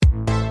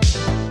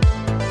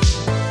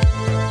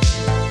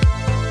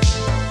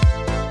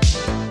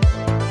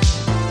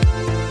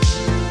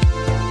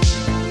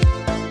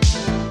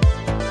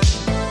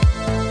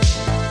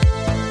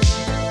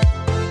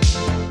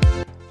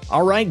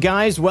All right,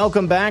 guys,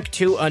 welcome back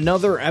to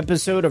another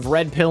episode of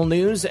Red Pill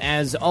News.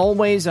 As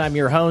always, I'm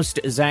your host,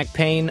 Zak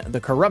Paine, the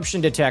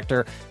corruption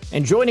detector.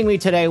 And joining me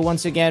today,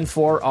 once again,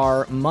 for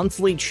our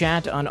monthly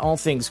chat on all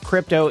things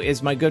crypto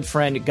is my good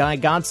friend, Guy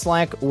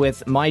Godslack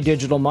with My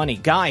Digital Money.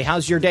 Guy,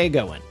 how's your day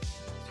going?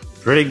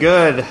 Pretty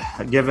good,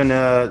 given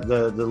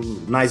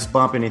the nice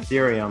bump in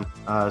Ethereum.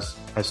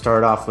 I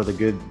started off with a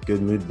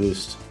good mood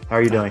boost. How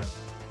are you doing?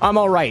 I'm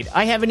all right.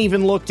 I haven't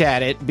even looked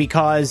at it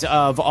because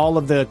of all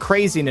of the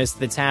craziness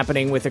that's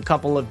happening with a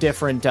couple of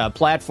different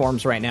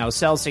platforms right now,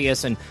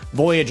 Celsius and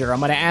Voyager. I'm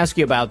going to ask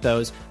you about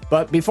those.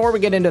 But before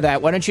we get into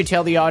that, why don't you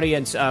tell the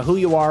audience who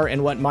you are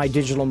and what My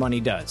Digital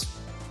Money does?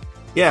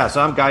 Yeah,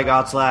 so I'm Guy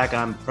Godslack.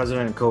 I'm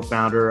president and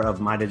co-founder of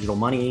My Digital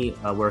Money.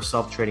 We're a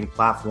self-trading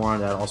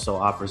platform that also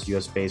offers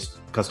US-based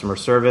customer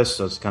service.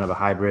 So it's kind of a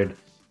hybrid,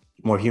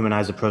 more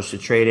humanized approach to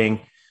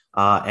trading.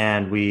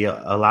 And we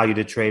allow you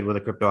to trade with a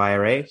crypto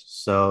IRA.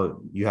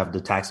 So you have the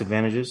tax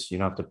advantages. You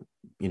don't have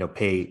to,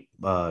 pay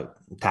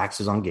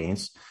taxes on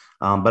gains,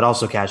 but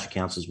also cash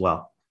accounts as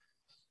well.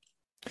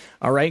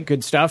 All right,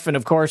 good stuff. And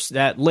of course,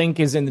 that link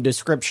is in the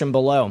description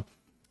below.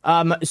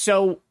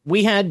 So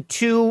we had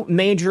two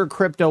major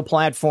crypto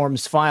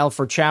platforms file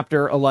for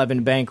Chapter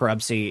 11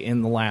 bankruptcy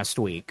in the last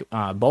week,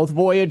 both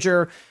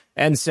Voyager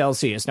and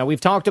Celsius. Now,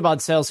 we've talked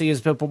about Celsius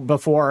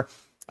before.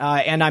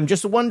 And I'm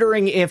just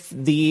wondering if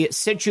the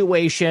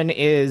situation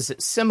is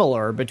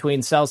similar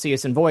between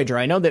Celsius and Voyager.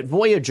 I know that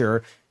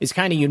Voyager is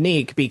kind of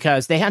unique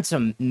because they had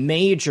some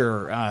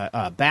major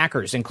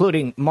backers,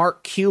 including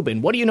Mark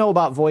Cuban. What do you know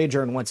about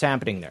Voyager and what's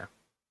happening there?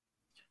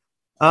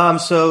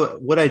 So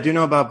what I do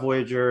know about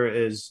Voyager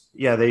is,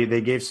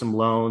 they gave some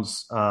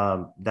loans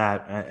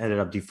that ended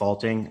up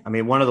defaulting. I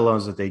mean, one of the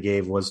loans that they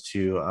gave was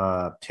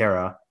to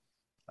Terra.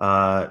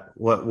 To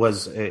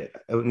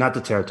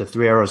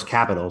Three Arrows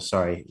Capital,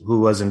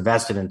 who was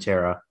invested in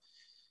Terra.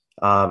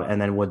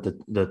 And then when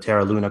the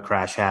Terra Luna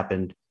crash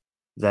happened,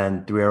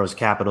 then Three Arrows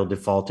Capital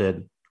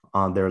defaulted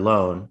on their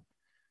loan.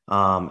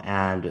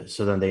 And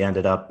so then they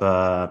ended up,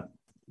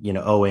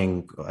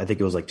 owing, I think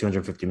it was like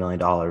 $250 million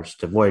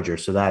to Voyager.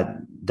 So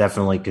that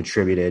definitely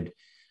contributed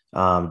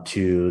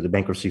to the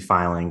bankruptcy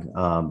filing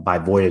by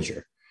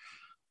Voyager.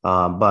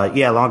 But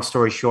yeah, long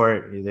story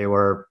short, they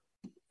were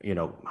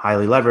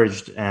highly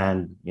leveraged,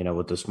 and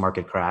with this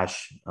market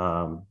crash,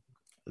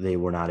 they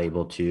were not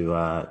able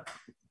to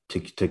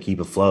keep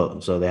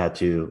afloat, so they had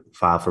to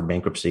file for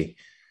bankruptcy.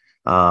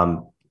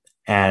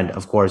 And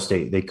of course,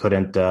 they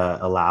couldn't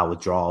allow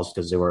withdrawals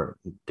because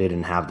they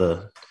didn't have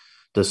the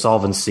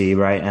solvency,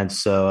 right? And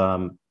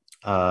so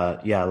a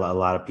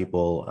lot of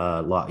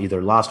people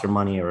either lost their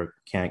money or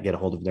can't get a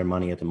hold of their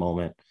money at the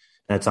moment,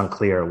 and it's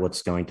unclear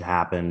what's going to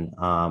happen,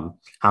 how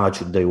much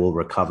they will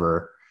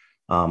recover.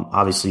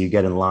 Obviously, you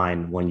get in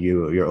line when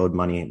you're owed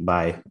money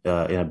by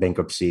in a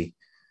bankruptcy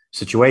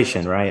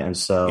situation, right? And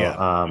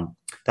so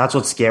that's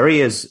what's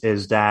scary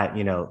is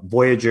that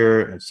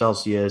Voyager and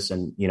Celsius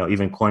and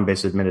even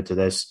Coinbase admitted to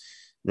this,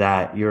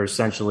 that you're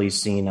essentially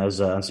seen as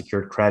an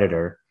unsecured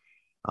creditor,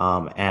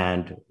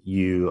 and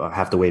you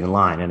have to wait in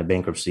line in a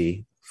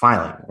bankruptcy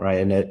filing,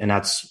 right? And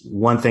that's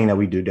one thing that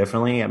we do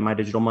differently at My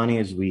Digital Money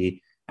is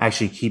we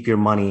actually keep your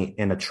money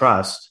in a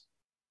trust.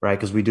 Right,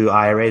 because we do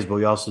IRAs, but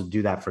we also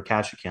do that for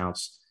cash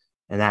accounts.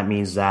 And that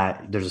means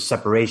that there's a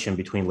separation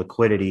between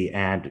liquidity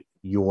and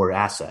your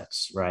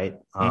assets, right?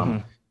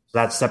 So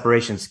that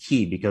separation is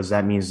key because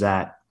that means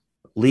that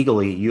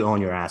legally you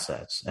own your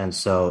assets. And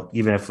so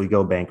even if we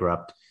go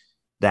bankrupt,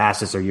 the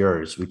assets are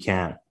yours. We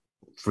can't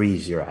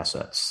freeze your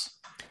assets.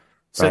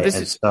 Right?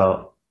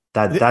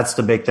 That's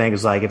the big thing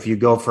is like if you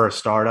go for a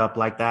startup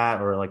like that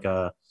or like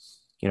a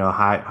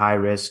high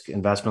risk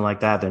investment like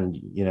that,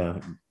 then,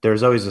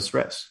 there's always this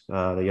risk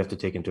that you have to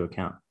take into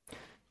account.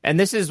 And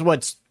this is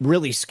what's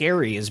really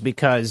scary is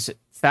because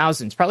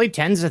thousands, probably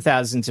tens of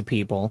thousands of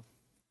people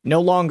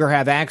no longer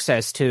have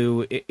access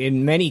to,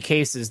 in many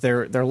cases,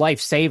 their life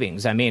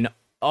savings. I mean,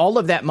 all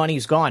of that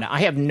money's gone.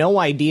 I have no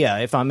idea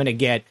if I'm going to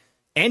get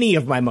any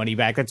of my money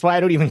back. That's why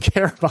I don't even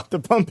care about the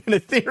pump in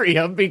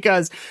Ethereum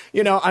because,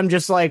 I'm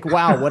just like,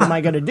 wow, what am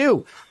I going to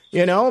do?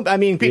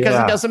 Because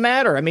it doesn't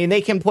matter. I mean, they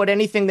can put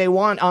anything they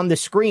want on the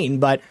screen.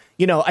 But,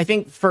 I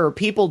think for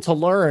people to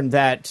learn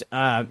that,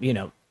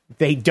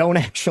 they don't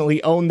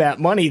actually own that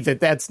money,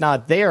 that's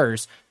not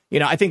theirs.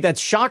 I think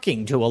that's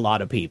shocking to a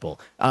lot of people.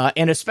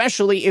 And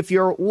especially if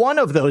you're one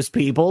of those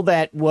people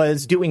that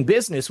was doing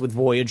business with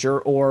Voyager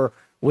or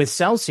with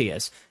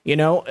Celsius,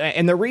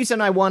 and the reason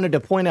I wanted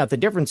to point out the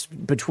difference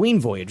between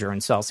Voyager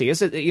and Celsius,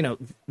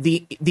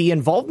 the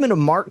involvement of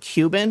Mark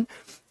Cuban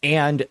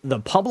and the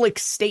public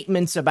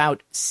statements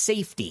about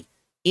safety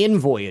in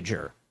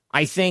Voyager,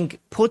 I think,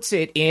 puts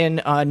it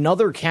in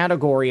another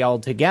category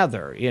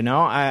altogether.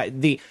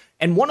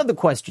 And one of the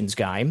questions,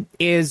 Guy,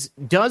 is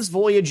does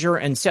Voyager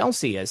and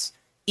Celsius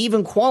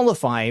even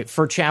qualify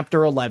for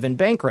Chapter 11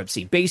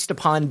 bankruptcy based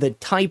upon the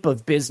type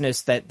of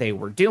business that they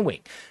were doing?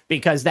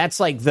 Because that's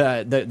like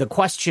the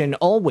question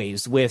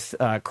always with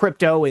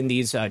crypto and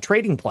these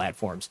trading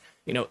platforms.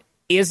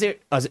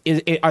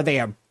 are they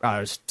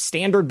a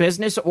standard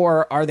business,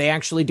 or are they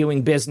actually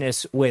doing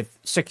business with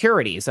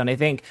securities? And I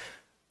think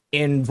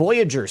in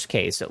Voyager's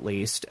case, at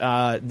least,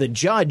 the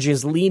judge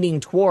is leaning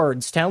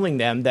towards telling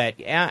them that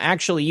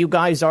actually you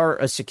guys are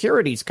a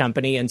securities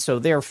company, and so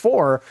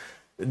therefore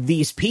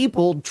these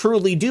people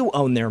truly do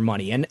own their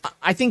money. And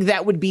I think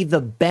that would be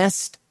the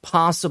best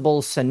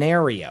possible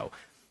scenario.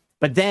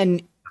 But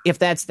then if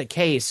that's the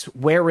case,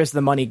 where is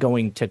the money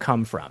going to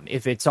come from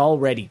if it's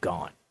already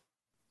gone?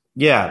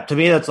 Yeah, to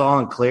me, that's all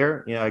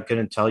unclear. I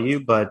couldn't tell you,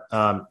 but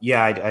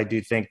I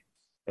do think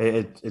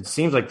it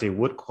seems like they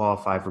would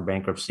qualify for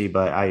bankruptcy,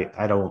 but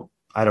I don't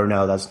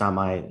know. That's not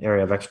my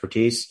area of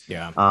expertise.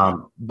 Yeah.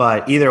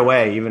 But either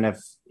way, even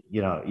if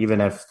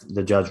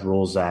the judge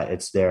rules that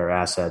it's their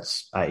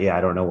assets,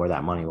 I don't know where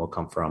that money will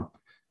come from.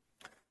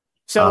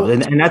 So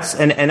and that's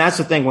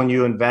the thing when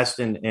you invest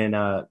in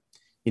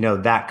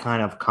that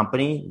kind of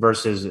company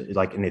versus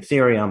like in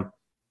Ethereum.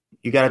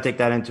 You got to take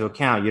that into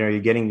account. You're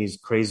getting these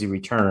crazy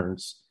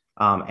returns,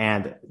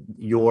 and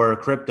your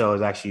crypto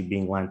is actually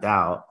being lent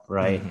out,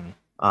 right?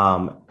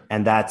 Mm-hmm.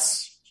 And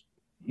that's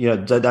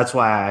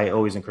why I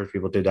always encourage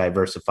people to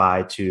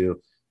diversify, to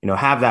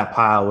have that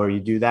pile where you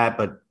do that,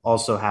 but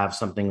also have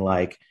something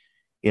like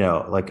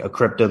a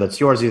crypto that's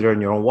yours, either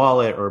in your own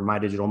wallet or My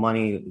Digital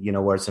Money,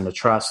 where it's in a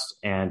trust,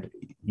 and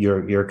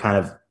you're kind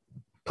of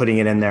putting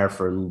it in there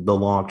for the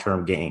long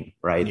term gain,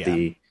 right?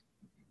 Yeah.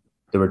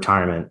 The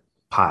retirement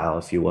pile,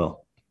 if you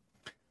will.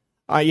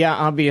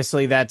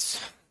 Obviously that's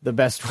the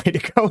best way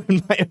to go,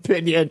 in my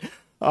opinion.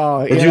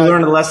 Did you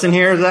learn a lesson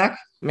here, Zach?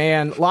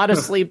 Man, a lot of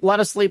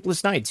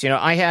sleepless nights.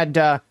 I had,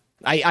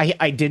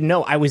 I didn't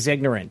know, I was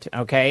ignorant.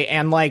 Okay.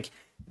 And like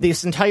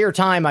this entire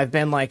time I've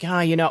been like,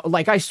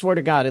 I swear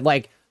to God,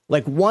 like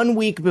 1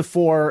 week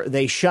before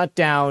they shut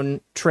down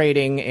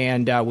trading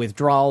and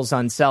withdrawals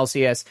on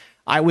Celsius,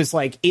 I was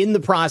like in the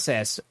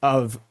process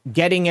of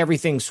getting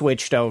everything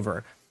switched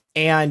over.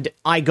 And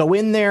I go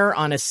in there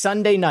on a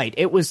Sunday night.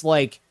 It was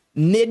like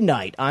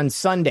midnight on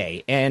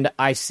Sunday, and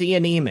I see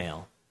an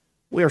email.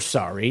 We're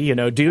sorry,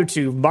 due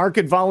to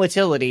market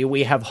volatility,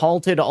 we have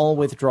halted all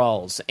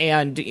withdrawals.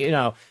 And,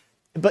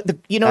 but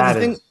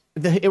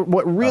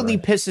what really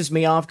pisses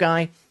me off,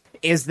 Guy,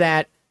 is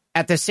that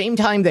at the same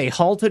time they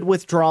halted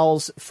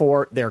withdrawals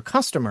for their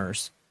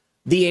customers,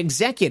 the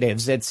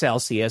executives at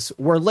Celsius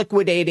were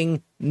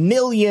liquidating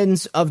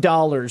millions of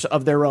dollars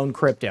of their own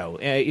crypto,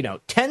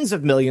 tens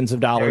of millions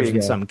of dollars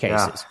in some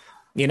cases,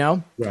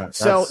 Yeah,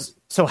 so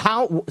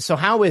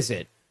how is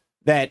it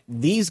that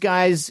these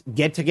guys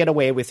get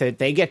away with it?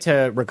 They get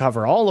to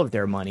recover all of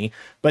their money,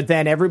 but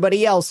then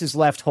everybody else is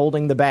left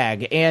holding the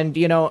bag. And,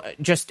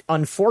 just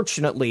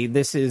unfortunately,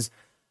 this is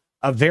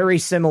a very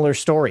similar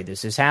story.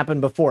 This has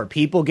happened before.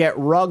 People get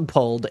rug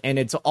pulled, and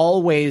it's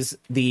always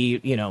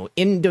the,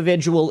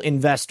 individual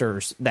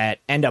investors that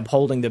end up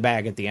holding the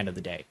bag at the end of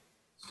the day.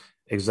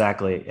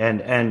 Exactly.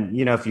 And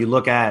if you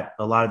look at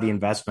a lot of the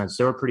investments,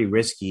 they were pretty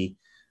risky,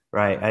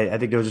 right? I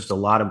think there was just a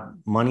lot of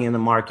money in the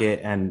market,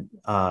 and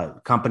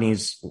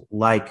companies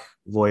like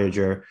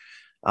Voyager,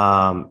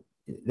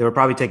 they were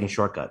probably taking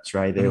shortcuts,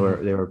 right? They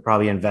were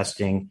probably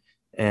investing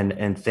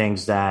in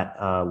things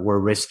that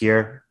were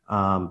riskier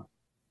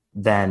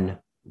than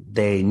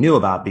they knew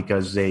about,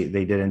 because they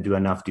didn't do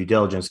enough due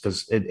diligence,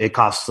 because it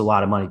costs a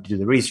lot of money to do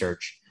the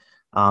research.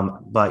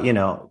 But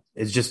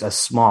it's just a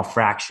small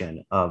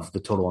fraction of the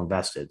total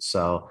invested.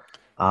 So,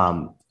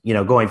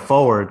 going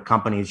forward,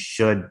 companies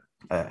should,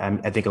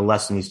 I think a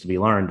lesson needs to be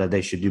learned that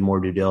they should do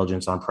more due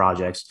diligence on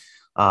projects.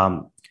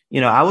 I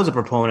was a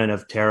proponent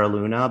of Terra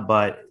Luna,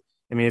 but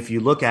I mean, if you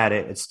look at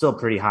it, it's still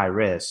pretty high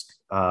risk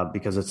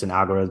because it's an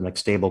algorithmic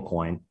stable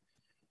coin,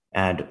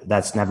 and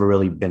that's never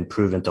really been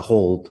proven to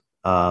hold.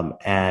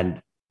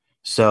 And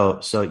so,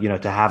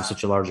 to have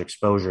such a large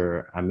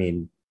exposure, I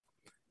mean,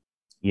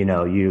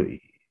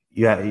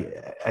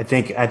 I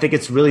think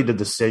it's really the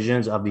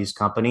decisions of these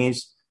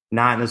companies,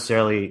 not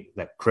necessarily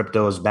that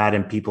crypto is bad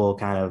and people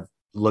kind of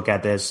look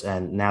at this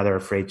and now they're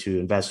afraid to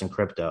invest in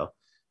crypto.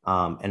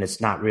 And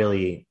it's not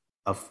really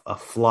a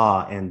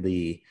flaw in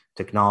the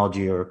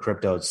technology or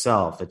crypto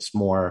itself. It's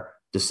more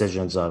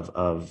decisions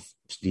of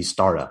these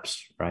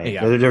startups, right?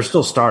 Yeah. They're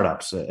still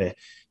startups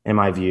in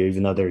my view,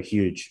 even though they're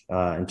huge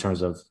in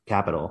terms of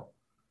capital.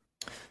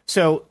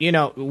 So,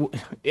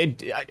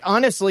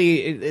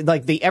 honestly,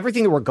 like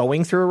everything that we're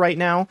going through right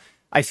now,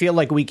 I feel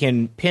like we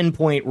can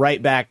pinpoint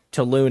right back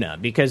to Luna,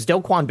 because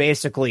Do Kwon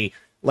basically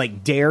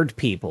dared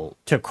people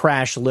to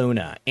crash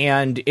Luna,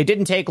 and it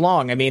didn't take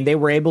long. I mean, they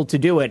were able to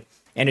do it.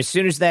 And as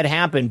soon as that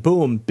happened,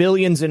 boom,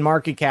 billions in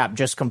market cap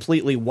just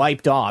completely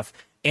wiped off.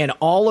 And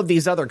all of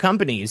these other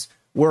companies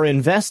were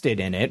invested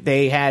in it.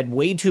 They had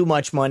way too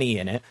much money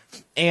in it,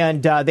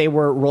 and they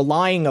were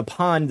relying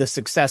upon the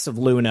success of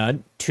Luna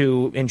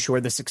to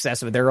ensure the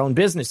success of their own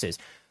businesses.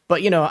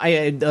 But, Tether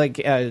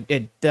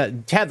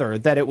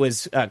that it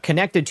was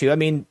connected to, I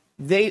mean,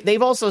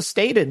 they've also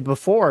stated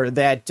before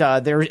that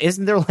there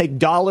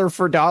dollar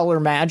for dollar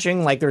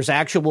matching, there's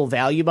actual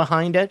value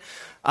behind it.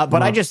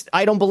 But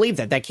I don't believe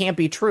that. That can't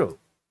be true.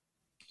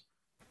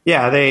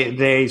 Yeah,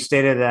 they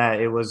stated that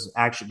there was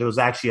actually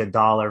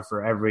 $1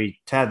 for every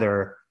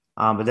tether,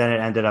 but then it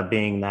ended up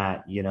being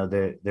that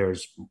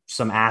there's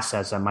some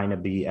assets that might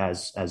not be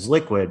as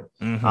liquid,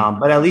 Hmm.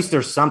 but at least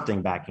there's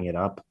something backing it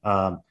up.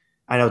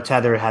 I know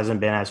Tether hasn't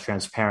been as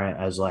transparent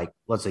as, like,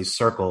 let's say,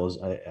 Circles.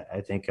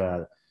 I think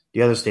the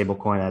other stable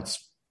coin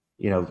that's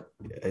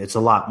it's a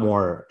lot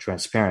more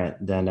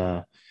transparent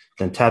than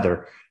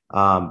Tether.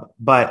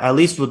 But at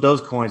least with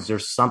those coins,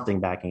 there's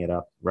something backing it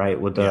up, right?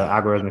 With the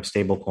Yeah. algorithmic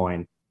stable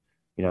coin,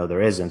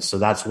 there isn't. So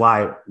that's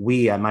why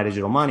we at My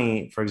Digital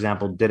Money, for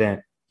example,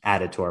 didn't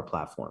add it to our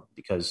platform,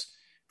 because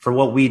for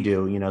what we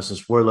do,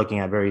 since we're looking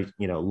at very,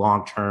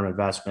 long-term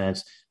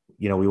investments,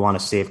 we want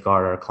to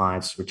safeguard our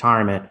clients'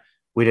 retirement.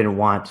 We didn't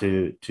want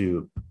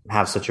to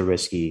have such a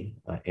risky,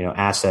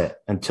 asset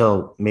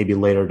until maybe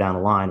later down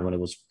the line when it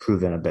was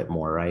proven a bit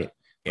more, right?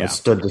 When it Yeah.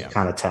 stood this Yeah.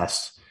 kind of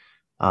test.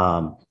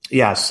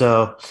 Yeah.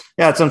 So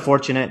yeah, it's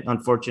unfortunate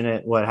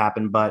what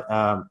happened, but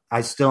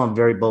I still am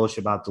very bullish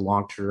about the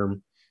long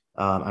term.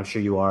 I'm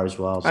sure you are as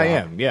well, I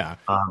Zach. am. Yeah.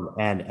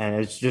 And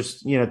it's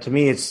just, to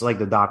me, it's like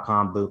the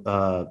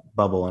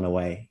bubble in a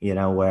way,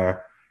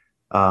 where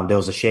there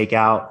was a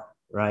shakeout,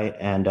 right?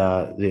 And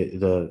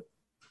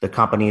the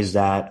companies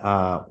that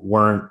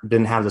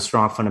didn't have the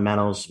strong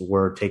fundamentals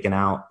were taken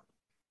out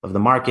of the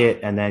market,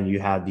 and then you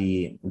had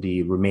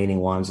the remaining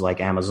ones like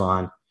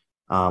Amazon,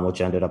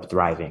 which ended up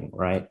thriving,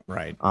 right?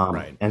 Right.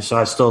 Right. And so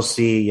I still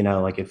see,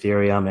 like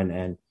Ethereum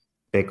and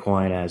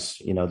Bitcoin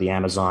as, the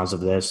Amazons of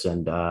this,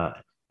 and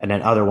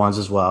then other ones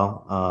as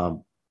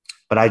well.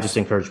 But I just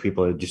encourage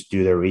people to just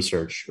do their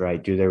research,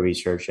 right? Do their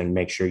research and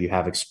make sure you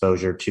have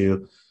exposure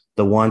to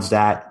the ones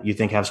that you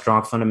think have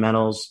strong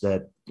fundamentals,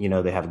 that,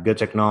 they have good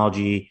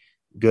technology,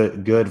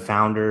 good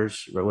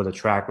founders with a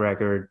track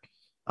record.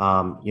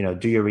 Do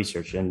your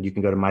research, and you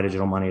can go to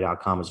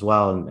mydigitalmoney.com as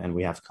well. And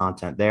we have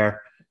content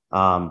there.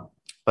 But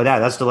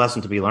that's the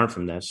lesson to be learned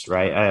from this,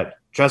 right?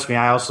 Trust me,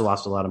 I also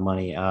lost a lot of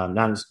money,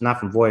 not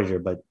from Voyager,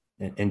 but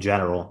in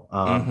general.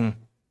 Hmm.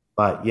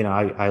 But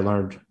I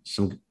learned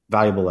some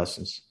valuable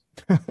lessons.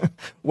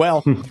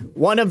 Well,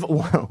 one of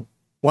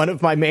one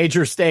of my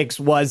major stakes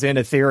was in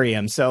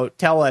Ethereum. So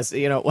tell us,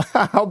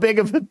 how big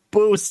of a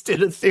boost did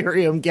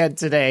Ethereum get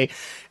today?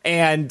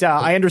 And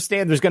I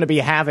understand there's going to be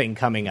a halving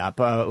coming up.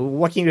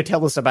 What can you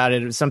tell us about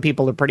it? Some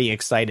people are pretty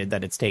excited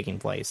that it's taking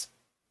place.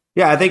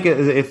 Yeah, I think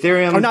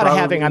Ethereum, Or not a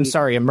halving. I'm probably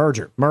sorry, a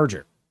merger.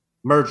 merger.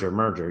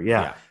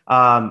 Yeah.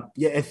 Yeah.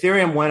 Yeah.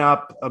 Ethereum went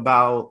up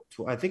about,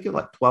 I think,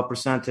 like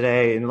 12%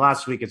 today. And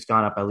last week, it's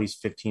gone up at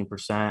least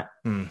 15%.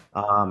 Hmm.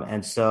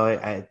 And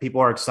so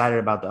people are excited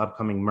about the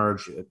upcoming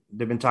merge.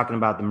 They've been talking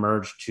about the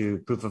merge to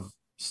proof of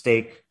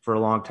stake for a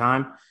long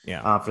time.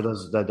 Yeah. For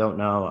those that don't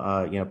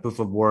know, proof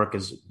of work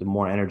is the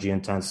more energy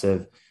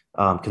intensive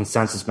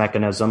consensus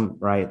mechanism,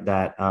 right?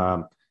 That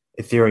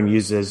Ethereum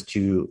uses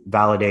to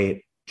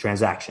validate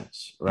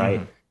transactions, right?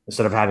 Hmm.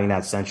 Instead of having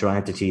that central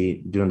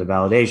entity doing the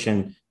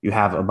validation, you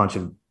have a bunch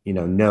of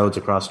nodes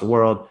across the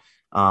world,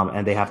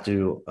 and they have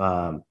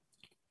to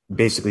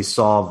basically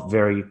solve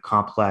very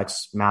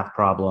complex math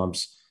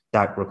problems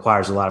that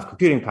requires a lot of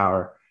computing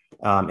power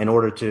in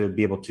order to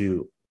be able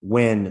to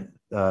win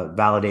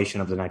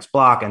validation of the next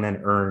block and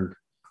then earn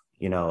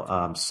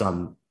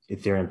some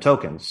Ethereum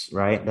tokens,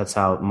 right? That's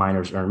how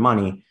miners earn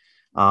money.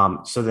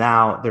 So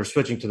now they're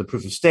switching to the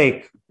proof of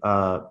stake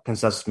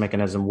consensus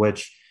mechanism,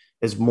 which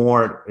is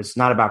more, it's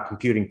not about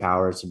computing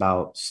power. It's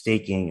about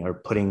staking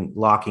or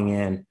locking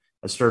in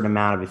a certain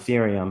amount of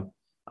Ethereum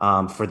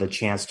for the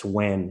chance to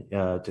win,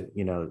 for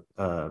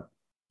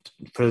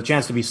the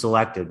chance to be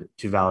selected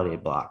to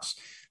validate blocks.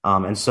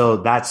 And so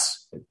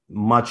that's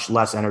much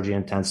less energy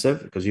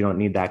intensive because you don't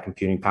need that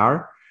computing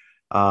power.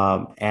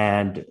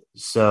 And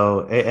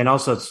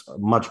also it's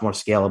much more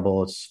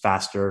scalable. It's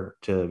faster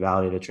to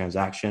validate a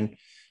transaction.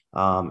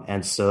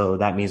 And so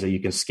that means that you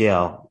can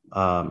scale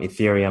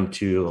Ethereum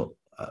to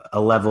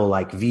a level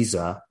like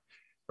Visa,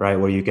 right,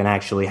 where you can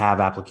actually have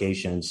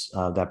applications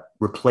that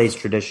replace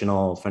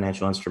traditional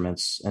financial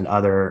instruments and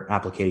other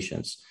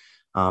applications,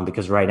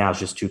 because right now it's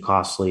just too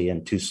costly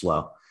and too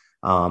slow.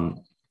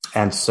 And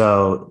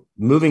so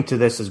moving to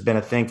this has been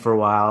a thing for a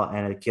while,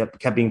 and it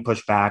kept being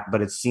pushed back,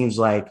 but it seems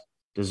like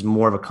there's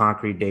more of a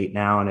concrete date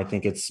now, and I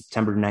think it's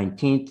September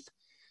 19th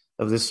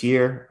of this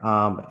year.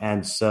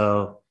 And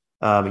so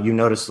you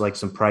notice like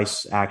some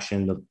price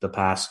action the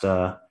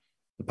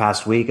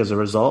past week as a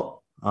result.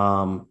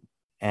 Yeah,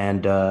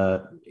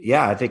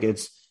 I think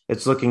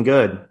it's looking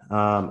good.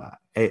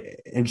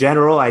 In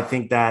general, I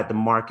think that the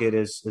market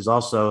is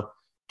also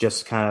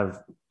just kind of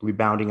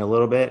rebounding a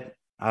little bit.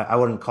 I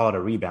wouldn't call it a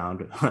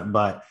rebound,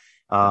 but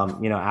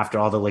after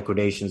all the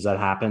liquidations that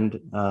happened,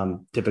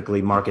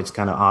 typically markets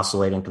kind of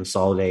oscillate and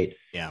consolidate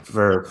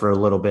for a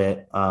little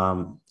bit,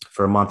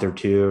 for a month or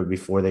two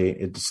before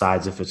it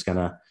decides if it's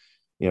gonna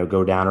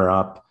go down or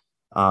up.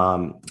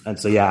 And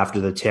so, yeah, after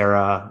the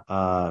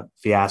Terra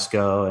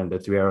fiasco and the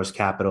Three Arrows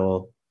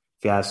Capital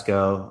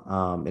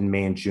fiasco in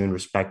May and June,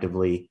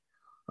 respectively,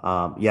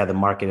 the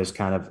market is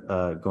kind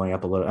of going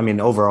up a little. I mean,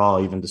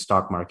 overall, even the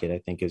stock market, I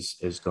think,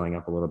 is going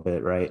up a little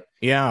bit, right?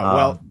 Yeah,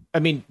 well, I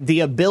mean,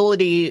 the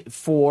ability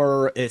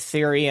for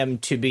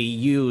Ethereum to be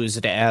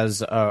used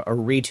as a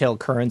retail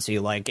currency,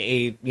 like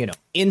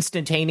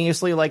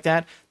instantaneously like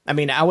that. I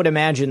mean, I would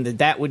imagine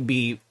that would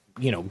be,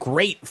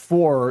 great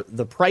for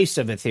the price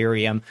of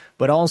Ethereum,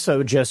 but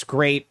also just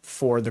great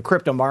for the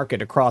crypto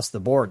market across the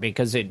board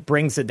because it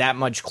brings it that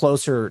much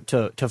closer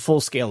to full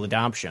scale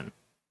adoption.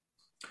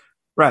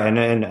 Right,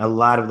 and a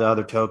lot of the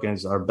other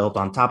tokens are built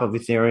on top of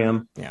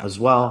Ethereum as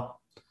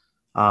well.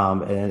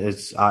 And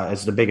it's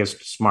the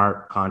biggest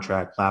smart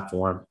contract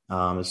platform.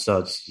 So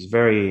it's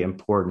very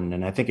important,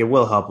 and I think it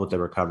will help with the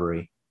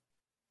recovery.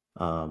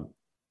 But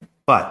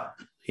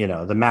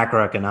the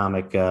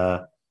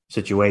macroeconomic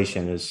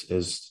situation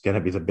is going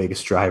to be the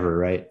biggest driver,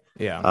 right?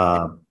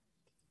 Yeah.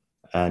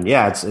 And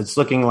it's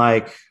looking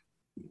like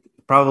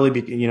probably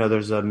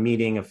there's a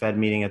Fed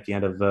meeting at the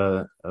end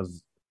of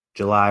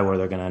July where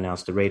they're going to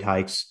announce the rate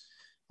hikes.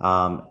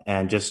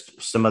 And just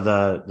some of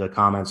the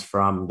comments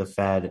from the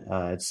Fed,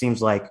 it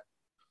seems like,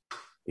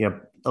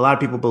 a lot of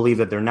people believe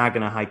that they're not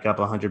going to hike up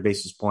 100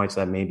 basis points,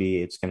 that maybe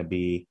it's going to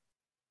be,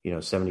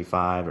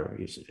 75 or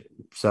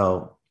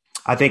so.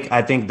 I think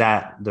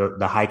that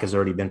the hike has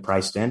already been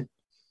priced in.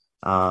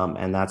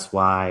 And that's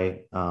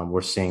why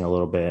we're seeing a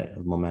little bit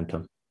of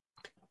momentum.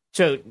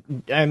 So,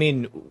 I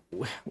mean,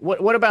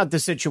 what about the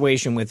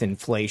situation with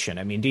inflation?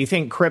 I mean, do you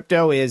think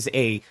crypto is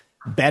a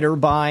better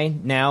buy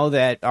now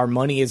that our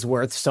money is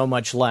worth so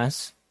much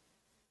less?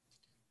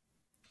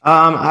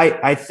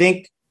 I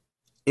think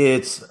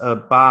it's a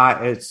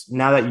buy. It's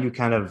now that you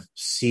kind of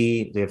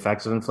see the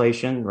effects of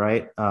inflation,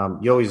 right?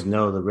 You always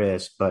know the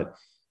risk, but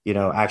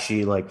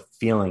actually like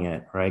feeling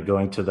it, right?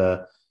 Going to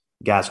the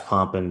gas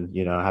pump and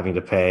having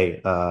to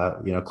pay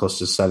close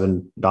to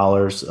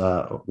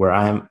 $7 where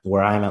I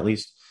am at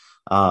least.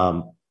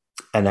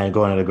 And then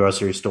going to the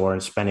grocery store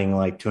and spending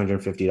like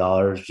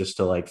 $250 just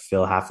to like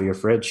fill half of your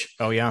fridge.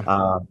 Oh yeah.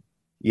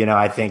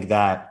 I think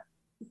that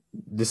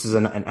this is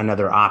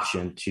another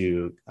option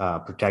to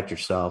protect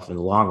yourself in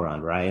the long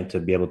run, right? And to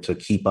be able to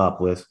keep up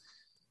with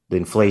the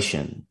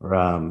inflation,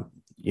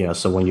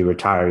 so when you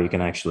retire, you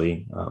can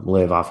actually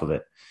live off of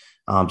it.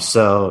 I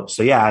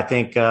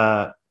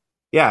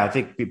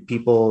think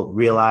people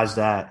realize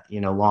that,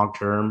 long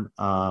term,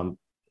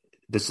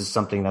 this is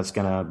something that's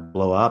going to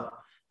blow up.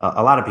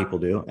 A lot of people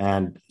do.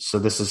 And so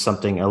this is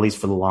something, at least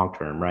for the long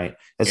term, right?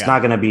 It's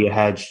not going to be a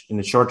hedge in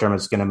the short term.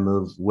 It's going to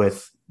move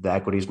with the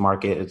equities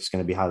market. It's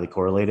going to be highly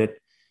correlated,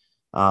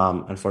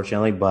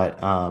 unfortunately. But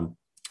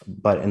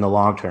in the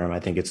long term, I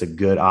think it's a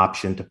good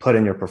option to put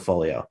in your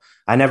portfolio.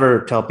 I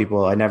never tell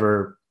people, I'm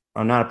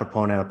not a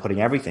proponent of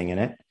putting everything in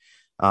it.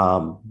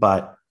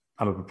 But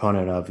I'm a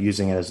proponent of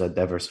using it as a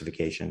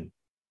diversification.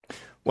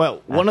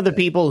 Well, one of the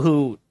people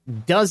who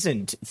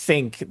doesn't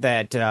think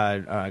that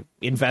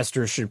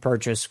investors should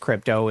purchase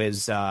crypto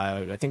is,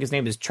 I think his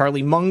name is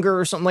Charlie Munger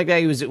or something like that.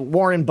 He was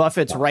Warren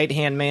Buffett's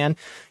right-hand man.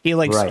 He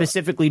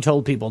specifically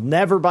told people,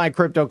 never buy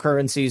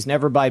cryptocurrencies,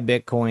 never buy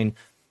Bitcoin.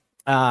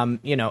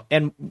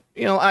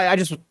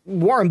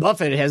 Warren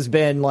Buffett has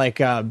been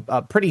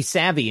pretty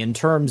savvy in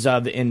terms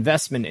of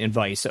investment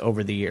advice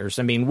over the years.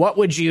 I mean, what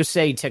would you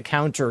say to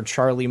counter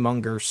Charlie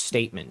Munger's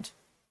statement?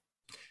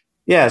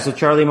 Yeah, so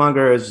Charlie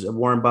Munger is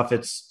Warren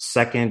Buffett's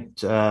second,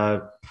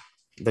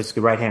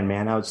 basically right-hand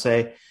man, I would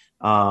say.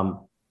 The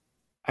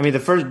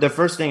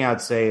first thing I would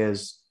say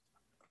is,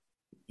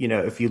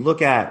 if you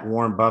look at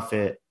Warren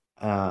Buffett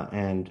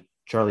and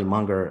Charlie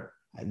Munger,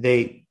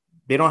 they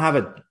don't have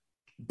a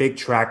big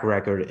track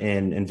record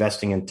in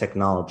investing in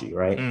technology,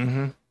 right?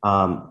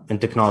 Mm-hmm. In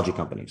technology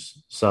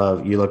companies.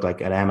 So you look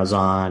like at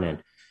Amazon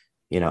and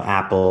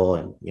Apple,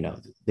 and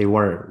they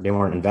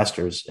weren't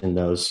investors in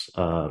those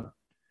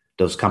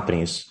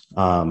companies.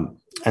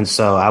 And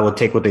so I would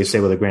take what they say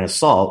with a grain of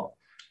salt,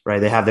 right?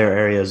 They have their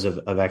areas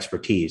of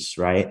expertise,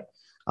 right?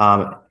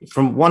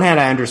 From one hand,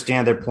 I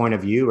understand their point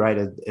of view,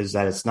 right? Is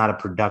that it's not a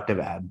productive,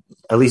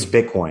 at least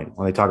Bitcoin.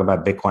 When they talk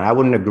about Bitcoin, I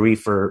wouldn't agree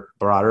for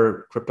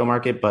broader crypto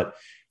market, but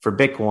for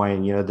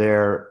Bitcoin,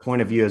 their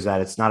point of view is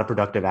that it's not a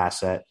productive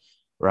asset,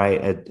 right?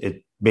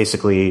 It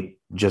basically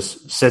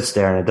just sits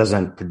there and it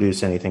doesn't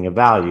produce anything of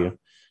value.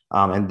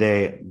 And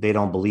they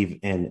don't believe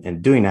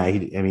in doing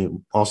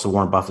that. Also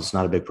Warren Buffett's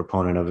not a big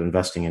proponent of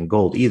investing in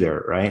gold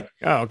either, right?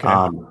 Oh,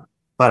 okay.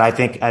 But I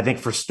think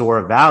for store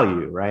of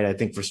value, right? I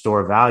think for store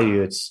of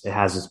value, it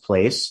has its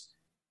place,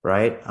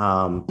 right?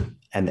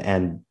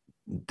 And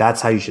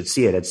that's how you should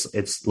see it.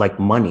 It's like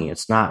money.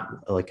 It's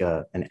not like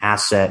an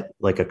asset,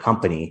 like a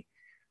company,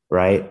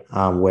 right?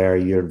 Where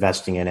you're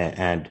investing in it,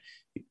 and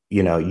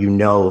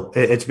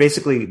it's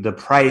basically the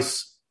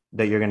price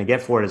that you're going to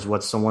get for it is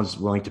what someone's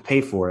willing to pay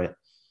for it.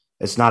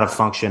 It's not a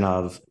function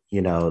of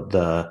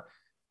the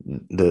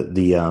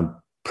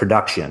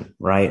production,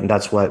 right? And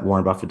that's what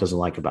Warren Buffett doesn't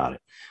like about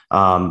it.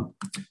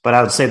 But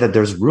I would say that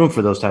there's room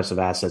for those types of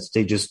assets.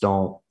 They just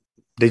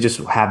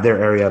have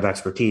their area of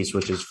expertise,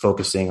 which is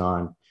focusing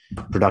on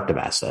productive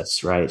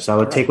assets, right? So I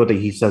would take what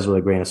he says with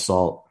a grain of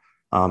salt.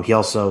 He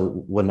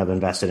also wouldn't have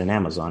invested in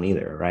Amazon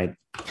either, right?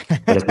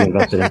 But if you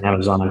invested in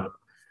Amazon,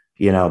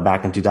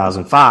 back in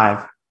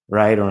 2005,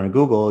 right, or in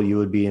Google, you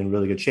would be in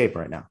really good shape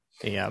right now.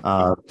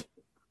 Yeah.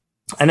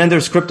 And then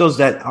there's cryptos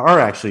that are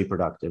actually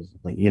productive,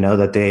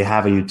 that they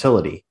have a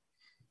utility,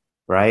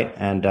 right?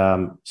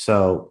 And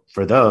so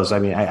for those, I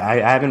mean, I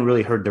haven't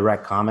really heard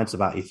direct comments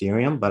about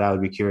Ethereum, but I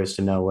would be curious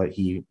to know what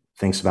he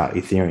thinks about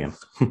Ethereum.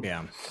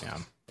 Yeah.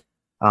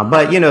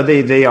 But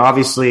they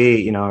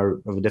obviously are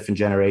of a different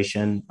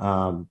generation.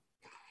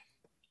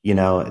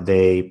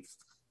 They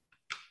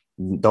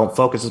don't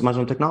focus as much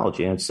on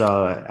technology, and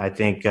so I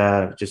think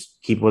just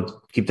keep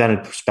that in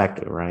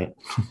perspective, right?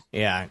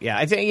 Yeah.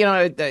 I think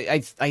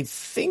I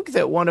think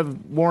that one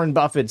of Warren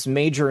Buffett's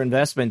major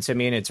investments, I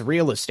mean, it's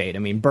real estate. I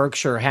mean,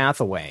 Berkshire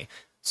Hathaway.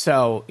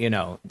 So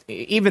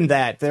even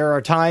that, there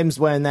are times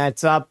when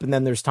that's up, and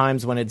then there's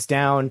times when it's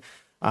down.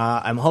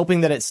 I'm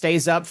hoping that it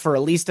stays up for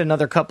at least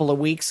another couple of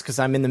weeks because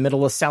I'm in the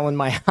middle of selling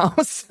my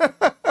house.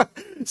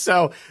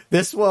 So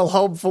this will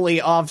hopefully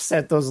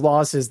offset those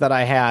losses that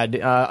I had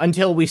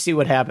until we see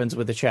what happens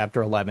with the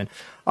Chapter 11.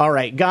 All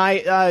right,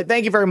 Guy,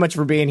 thank you very much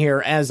for being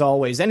here, as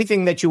always.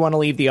 Anything that you want to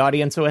leave the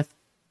audience with?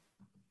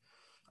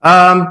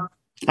 I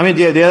mean,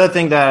 the other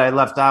thing that I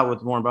left out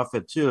with Warren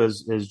Buffett, too,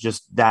 is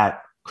just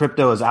that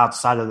crypto is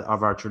outside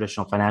of our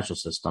traditional financial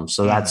system.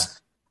 So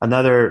that's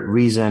another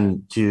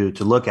reason to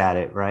look at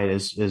it, right,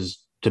 is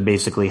to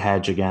basically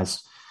hedge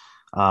against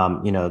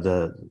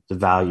the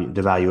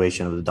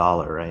valuation of the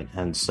dollar, right?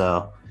 And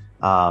so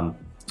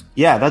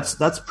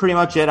that's pretty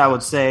much it. I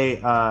would say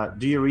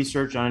do your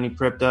research on any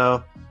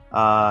crypto.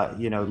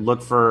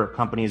 Look for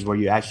companies where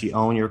you actually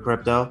own your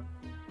crypto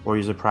or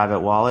use a private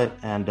wallet,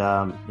 and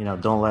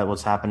don't let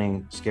what's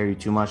happening scare you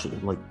too much.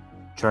 Like,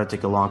 try to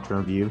take a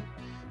long-term view.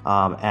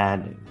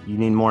 And you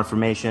need more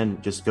information,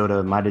 just go to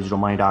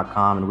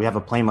mydigitalmoney.com, and we have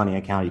a Play Money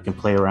account. You can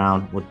play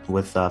around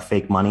with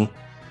fake money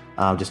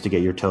just to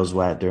get your toes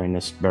wet during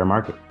this bear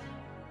market.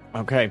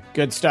 Okay,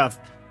 good stuff.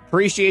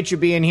 Appreciate you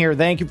being here.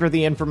 Thank you for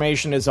the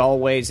information as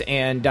always,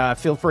 and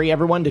feel free,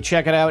 everyone, to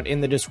check it out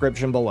in the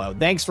description below.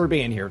 Thanks for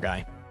being here,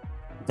 Guy.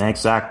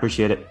 Thanks, Zach.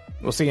 Appreciate it.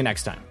 We'll see you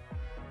next time.